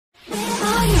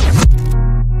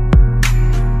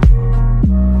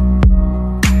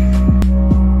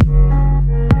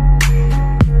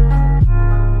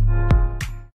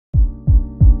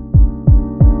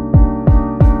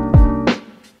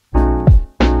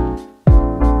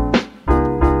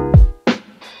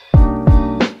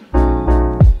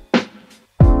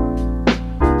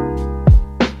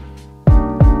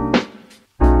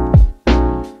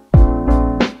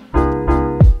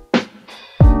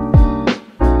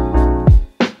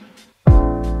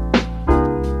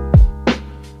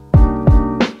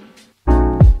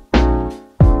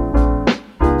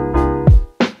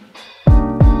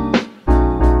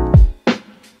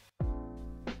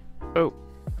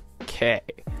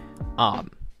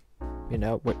Um,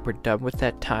 we're done with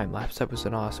that time lapse. That was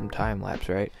an awesome time lapse,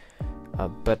 right?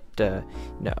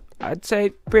 I'd say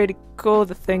pretty cool.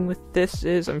 The thing with this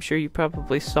is, I'm sure you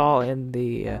probably saw in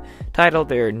the title,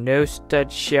 there are no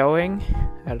studs showing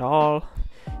at all.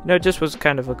 It just was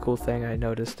kind of a cool thing. I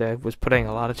noticed I was putting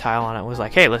a lot of tile on it. Was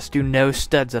like, hey, let's do no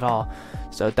studs at all.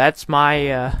 So that's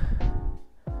my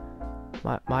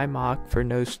my mock for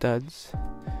no studs,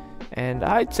 and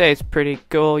I'd say it's pretty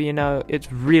cool.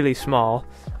 It's really small.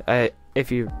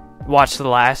 If you watch the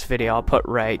last video, I'll put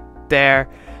right there.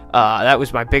 That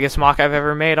was my biggest mock I've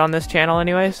ever made on this channel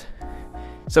anyways.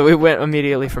 So we went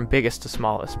immediately from biggest to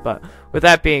smallest. But with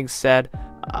that being said,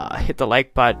 hit the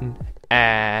like button,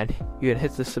 and you can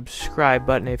hit the subscribe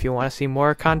button if you want to see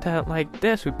more content like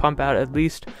this. We pump out at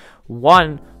least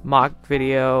one mock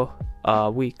video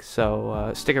a week,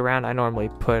 so stick around. I normally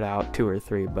put out 2 or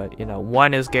 3, but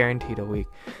one is guaranteed a week.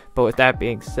 But with that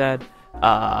being said,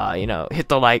 hit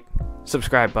the like,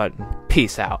 subscribe button.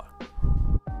 Peace out.